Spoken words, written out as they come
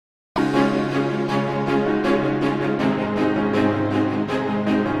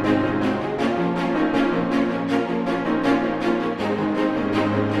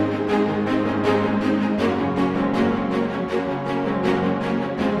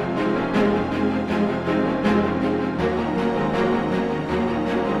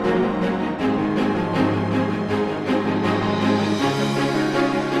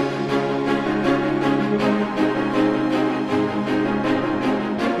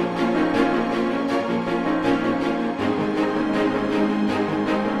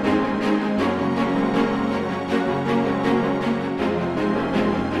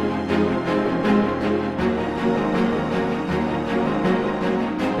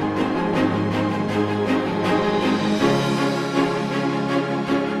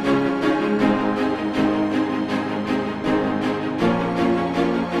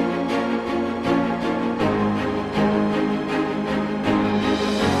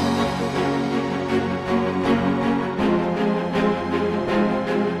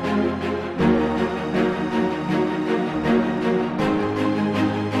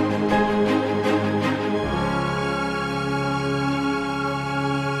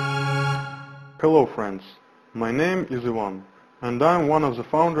Hello friends, my name is Ivan and I am one of the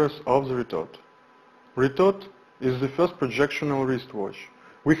founders of the RITOT. RITOT is the first projectional wristwatch.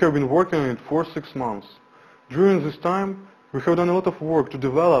 We have been working on it for 6 months. During this time, we have done a lot of work to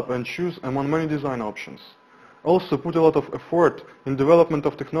develop and choose among many design options. Also put a lot of effort in development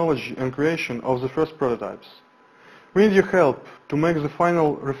of technology and creation of the first prototypes. We need your help to make the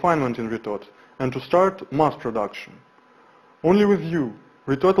final refinement in RITOT and to start mass production. Only with you,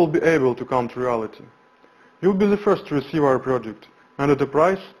 RITOT will be able to come to reality. You'll be the first to receive our product, and at a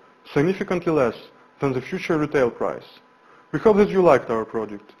price significantly less than the future retail price. We hope that you liked our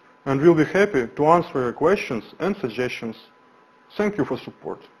product, and we'll be happy to answer your questions and suggestions. Thank you for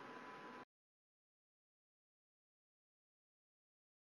support.